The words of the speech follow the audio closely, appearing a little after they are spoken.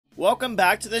Welcome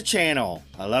back to the channel.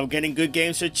 I love getting good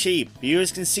games for cheap.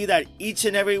 Viewers can see that each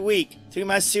and every week through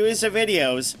my series of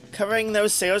videos covering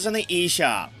those sales on the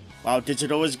eShop. While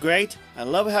digital is great, I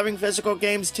love having physical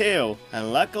games too,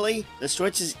 and luckily, the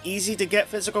Switch is easy to get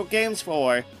physical games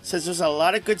for, since there's a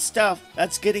lot of good stuff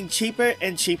that's getting cheaper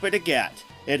and cheaper to get.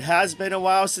 It has been a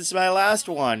while since my last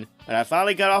one, but I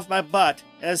finally got off my butt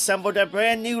and assembled a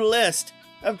brand new list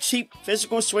of cheap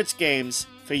physical Switch games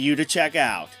for you to check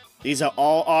out. These are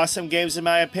all awesome games in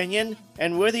my opinion,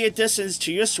 and worthy additions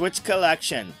to your Switch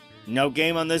collection. No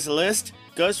game on this list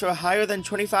goes for higher than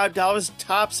 $25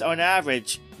 tops on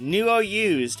average, new or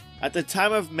used, at the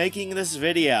time of making this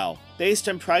video, based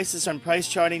on prices on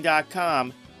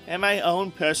PriceCharting.com and my own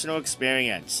personal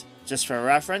experience. Just for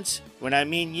reference, when I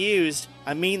mean used,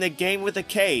 I mean the game with the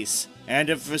case. And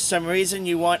if for some reason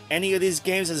you want any of these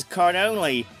games as card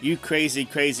only, you crazy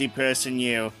person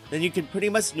you, then you can pretty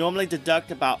much normally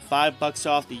deduct about $5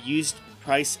 off the used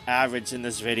price average in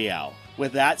this video.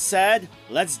 With that said,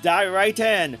 let's dive right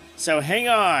in, so hang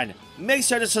on! Make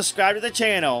sure to subscribe to the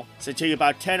channel to tell you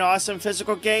about 10 awesome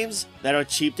physical games that are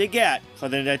cheap to get for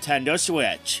the Nintendo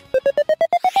Switch.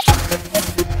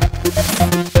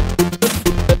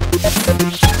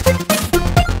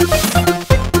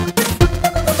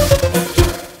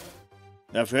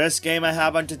 The first game I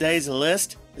have on today's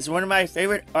list is one of my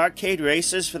favorite arcade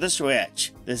racers for the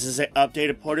Switch. This is an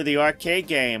updated port of the arcade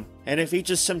game, and it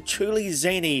features some truly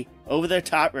zany,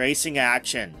 over-the-top racing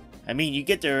action. I mean, you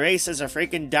get to race as a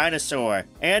freaking dinosaur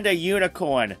and a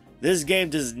unicorn. This game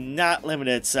does not limit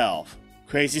itself.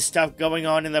 Crazy stuff going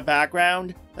on in the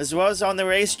background, as well as on the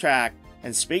racetrack.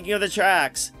 And speaking of the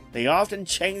tracks, they often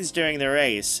change during the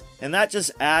race, and that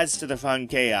just adds to the fun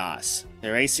chaos.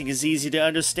 The racing is easy to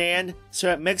understand,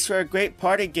 so it makes for a great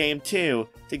party game too,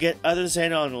 to get others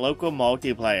in on local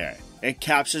multiplayer. It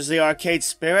captures the arcade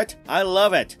spirit. I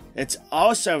love it. It's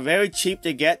also very cheap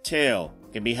to get too.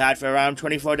 It can be had for around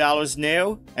 $24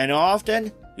 new, and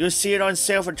often you'll see it on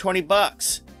sale for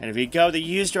 $20. And if you go the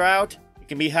used route, it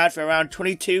can be had for around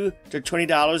 $22 to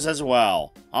 $20 as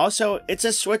well. Also, it's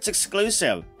a Switch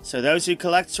exclusive, so those who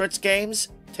collect Switch games,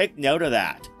 take note of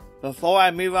that. Before I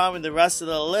move on with the rest of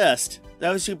the list,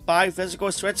 those who buy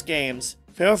physical Switch games,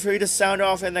 feel free to sound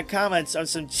off in the comments on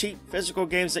some cheap physical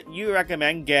games that you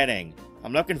recommend getting.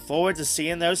 I'm looking forward to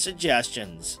seeing those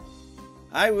suggestions.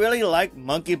 I really like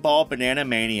Monkey Ball Banana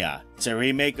Mania. It's a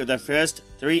remake of the first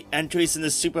 3 entries in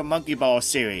the Super Monkey Ball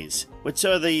series, which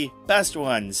are the best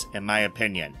ones in my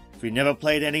opinion. If you've never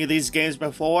played any of these games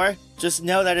before, just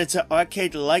know that it's an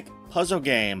arcade-like puzzle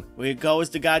game where your goal is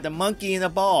to guide the monkey and the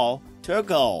ball to a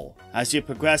goal. As you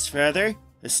progress further,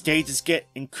 the stages get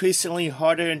increasingly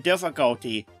harder in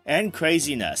difficulty and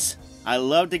craziness. I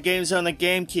love the games on the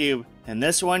GameCube, and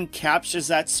this one captures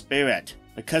that spirit.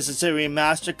 Because it's a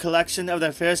remastered collection of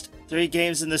the first 3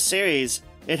 games in the series,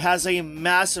 it has a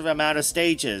massive amount of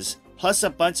stages, plus a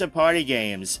bunch of party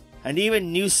games, and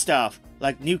even new stuff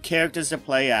like new characters to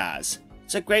play as.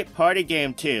 It's a great party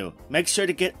game too. Make sure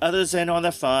to get others in on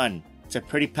the fun. It's a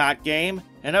pretty packed game,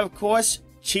 and of course,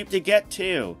 cheap to get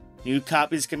too. New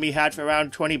copies can be had for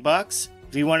around $20.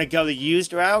 If you want to go the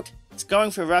used route, it's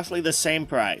going for roughly the same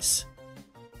price.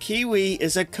 Keywe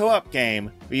is a co-op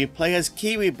game where you play as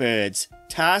Keywe birds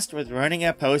tasked with running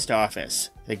a post office.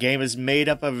 The game is made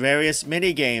up of various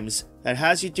mini-games that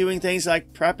has you doing things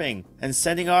like prepping and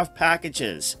sending off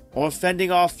packages, or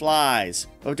fending off flies,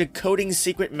 or decoding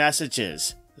secret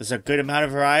messages. There's a good amount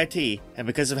of variety, and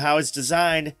because of how it's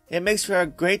designed, it makes for a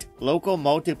great local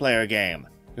multiplayer game.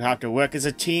 You have to work as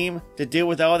a team to deal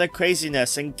with all the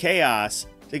craziness and chaos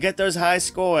to get those high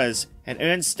scores and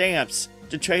earn stamps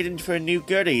to trade in for new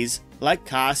goodies like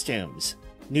costumes.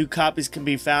 New copies can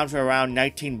be found for around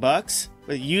 $19,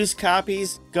 with used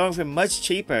copies going for much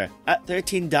cheaper at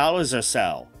 $13 or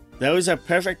so. Those are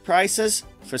perfect prices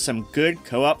for some good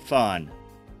co-op fun.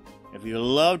 If you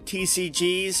love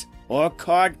TCGs or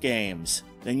card games,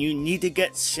 then you need to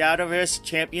get Shadowverse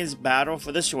Champions Battle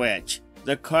for the Switch.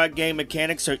 The card game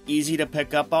mechanics are easy to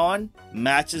pick up on,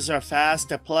 matches are fast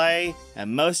to play,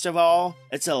 and most of all,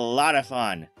 it's a lot of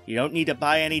fun. You don't need to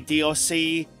buy any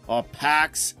DLC or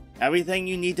packs. Everything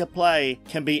you need to play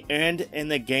can be earned in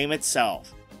the game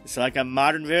itself. It's like a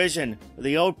modern version of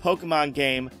the old Pokemon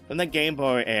game from the Game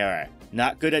Boy era.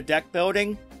 Not good at deck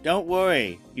building? Don't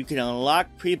worry, you can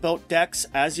unlock pre-built decks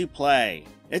as you play.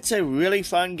 It's a really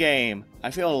fun game. I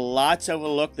feel lots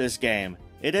overlooked this game.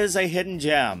 It is a hidden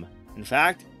gem. In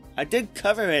fact, I did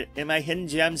cover it in my Hidden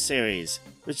Gems series,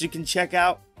 which you can check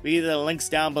out via the links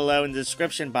down below in the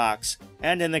description box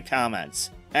and in the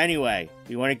comments. Anyway, if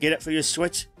you want to get it for your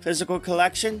Switch physical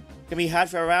collection, it can be had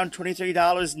for around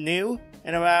 $23 new,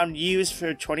 and around used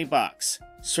for 20 bucks.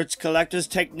 Switch collectors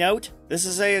take note, this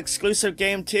is an exclusive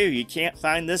game too, you can't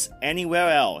find this anywhere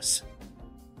else.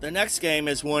 The next game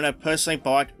is one I personally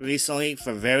bought recently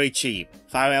for very cheap.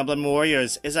 Fire Emblem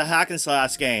Warriors is a hack and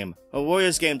slash game, a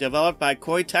Warriors game developed by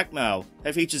Koei Tecmo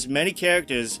that features many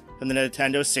characters from the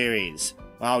Nintendo series.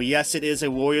 While yes, it is a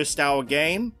warrior style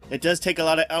game, it does take a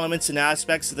lot of elements and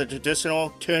aspects of the traditional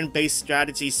turn-based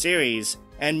strategy series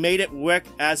and made it work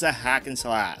as a hack and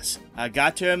slash. I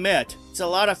got to admit, it's a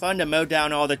lot of fun to mow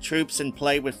down all the troops and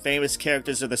play with famous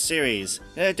characters of the series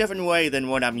in a different way than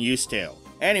what I'm used to.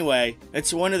 Anyway,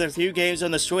 it's one of the few games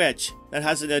on the Switch that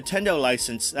has a Nintendo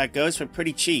license that goes for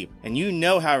pretty cheap, and you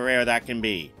know how rare that can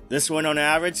be. This one on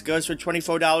average goes for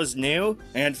 $24 new,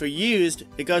 and for used,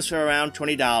 it goes for around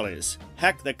 $20.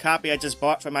 Heck, the copy I just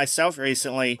bought for myself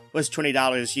recently was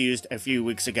 $20 used a few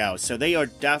weeks ago, so they are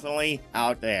definitely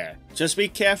out there. Just be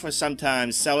careful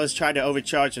sometimes, sellers try to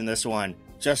overcharge in this one.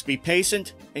 Just be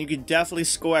patient, and you can definitely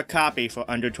score a copy for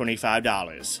under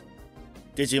 $25.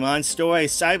 Digimon Story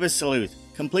Cyber Sleuth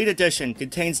Complete Edition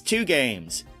contains 2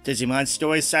 games, Digimon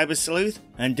Story Cyber Sleuth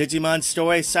and Digimon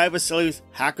Story Cyber Sleuth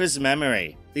Hacker's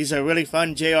Memory. These are really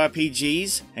fun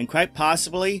JRPGs, and quite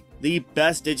possibly the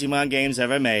best Digimon games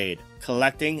ever made.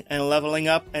 Collecting and leveling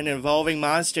up and evolving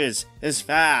monsters is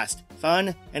fast,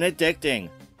 fun, and addicting.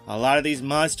 A lot of these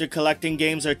monster collecting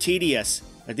games are tedious,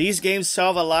 but these games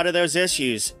solve a lot of those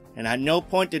issues, and at no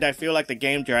point did I feel like the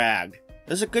game dragged.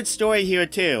 There's a good story here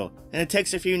too, and it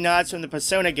takes a few nods from the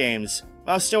Persona games,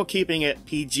 while still keeping it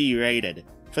PG rated,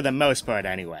 for the most part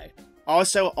anyway.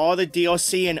 Also, all the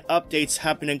DLC and updates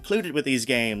have been included with these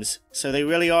games, so they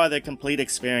really are the complete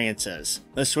experiences.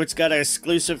 The Switch got an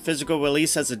exclusive physical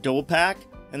release as a dual pack,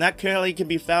 and that currently can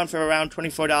be found for around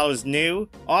 $24 new,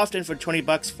 often for 20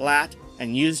 bucks flat,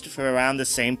 and used for around the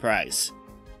same price.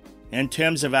 In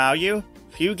terms of value,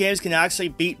 few games can actually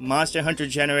beat Monster Hunter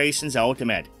Generations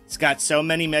Ultimate. It's got so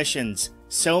many missions,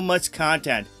 so much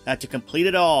content, that to complete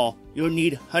it all, you'll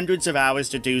need hundreds of hours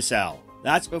to do so.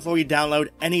 That's before you download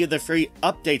any of the free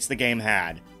updates the game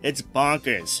had. It's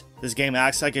bonkers. This game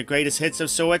acts like a greatest hits of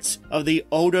sorts of the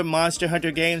older Monster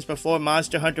Hunter games before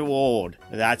Monster Hunter World.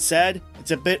 With that said,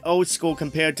 it's a bit old school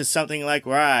compared to something like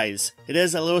Rise. It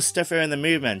is a little stiffer in the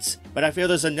movements, but I feel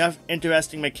there's enough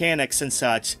interesting mechanics and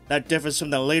such that differs from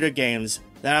the later games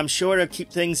that I'm sure to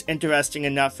keep things interesting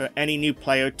enough for any new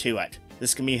player to it.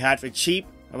 This can be had for cheap,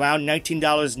 around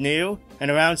 $19 new, and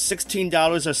around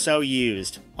 $16 or so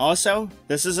used. Also,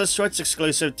 this is a Switch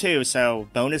exclusive too, so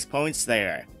bonus points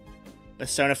there.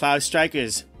 Persona 5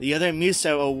 Strikers, the other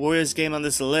Muso or Warriors game on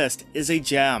this list, is a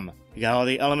gem. You got all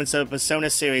the elements of the Persona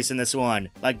series in this one,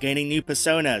 like gaining new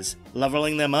personas,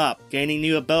 leveling them up, gaining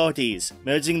new abilities,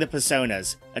 merging the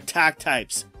personas, attack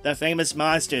types, the famous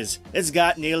monsters. It's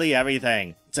got nearly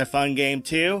everything. It's a fun game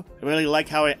too, I really like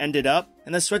how it ended up,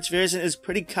 and the Switch version is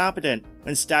pretty competent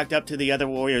when stacked up to the other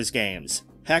Warriors games.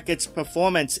 Heck, its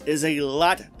performance is a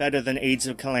lot better than Age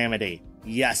of Calamity.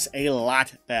 Yes, a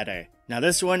lot better. Now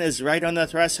this one is right on the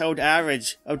threshold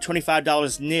average of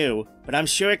 $25 new, but I'm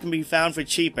sure it can be found for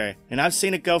cheaper, and I've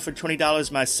seen it go for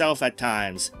 $20 myself at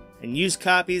times, and used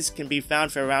copies can be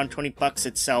found for around 20 bucks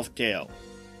itself too.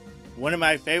 One of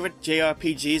my favorite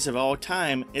JRPGs of all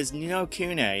time is Ni no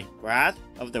Kuni, Wrath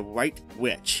of the White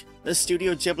Witch. The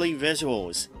Studio Ghibli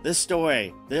visuals, the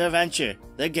story, the adventure,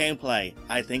 the gameplay,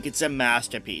 I think it's a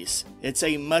masterpiece. It's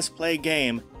a must-play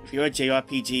game if you're a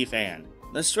JRPG fan.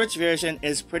 The Switch version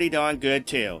is pretty darn good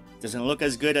too. Doesn't look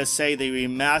as good as say the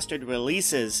remastered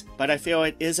releases, but I feel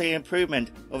it is an improvement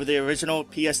over the original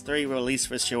PS3 release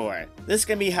for sure. This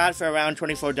can be had for around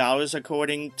 $24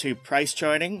 according to price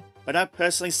charting, but I've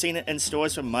personally seen it in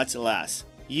stores for much less.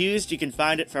 Used, you can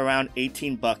find it for around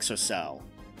 18 bucks or so.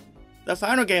 The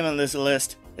final game on this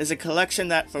list is a collection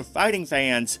that for fighting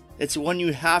fans, it's one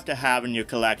you have to have in your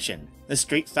collection. The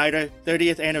Street Fighter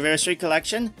 30th Anniversary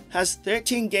Collection has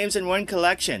 13 games in one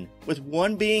collection, with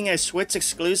one being a Switch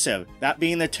exclusive, that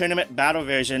being the tournament battle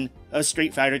version of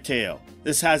Street Fighter 2.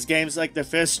 This has games like the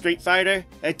first Street Fighter,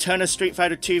 a ton of Street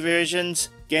Fighter 2 versions,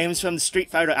 games from the Street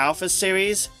Fighter Alpha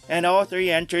series, and all 3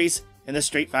 entries in the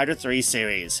Street Fighter 3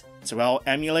 series. It's well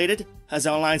emulated, has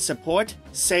online support,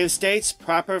 save states,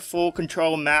 proper full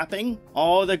control mapping,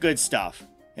 all the good stuff.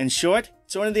 In short,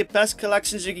 it's one of the best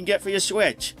collections you can get for your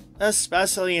Switch,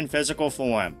 especially in physical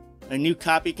form. A new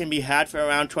copy can be had for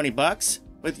around 20 bucks,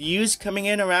 with used coming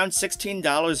in around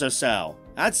 $16 or so.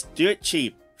 That's dirt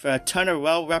cheap for a ton of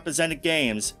well-represented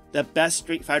games, the best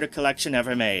Street Fighter collection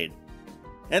ever made.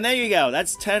 And there you go,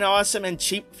 that's 10 awesome and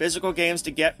cheap physical games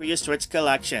to get for your Switch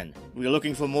collection. If you're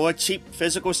looking for more cheap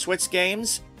physical Switch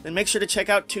games, then make sure to check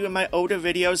out 2 of my older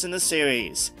videos in the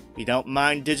series. If you don't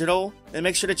mind digital, then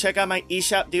make sure to check out my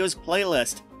eShop Deals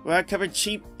playlist, where I cover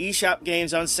cheap eShop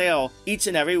games on sale each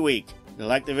and every week. If you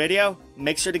like the video,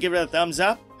 make sure to give it a thumbs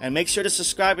up, and make sure to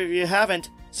subscribe if you haven't,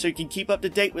 so you can keep up to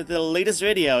date with the latest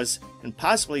videos, and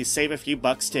possibly save a few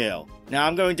bucks too. Now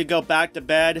I'm going to go back to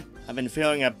bed. I've been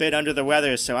feeling a bit under the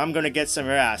weather, so I'm going to get some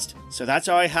rest. So that's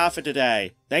all I have for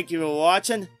today. Thank you for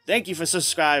watching, thank you for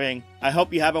subscribing, I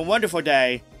hope you have a wonderful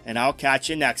day, and I'll catch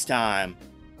you next time.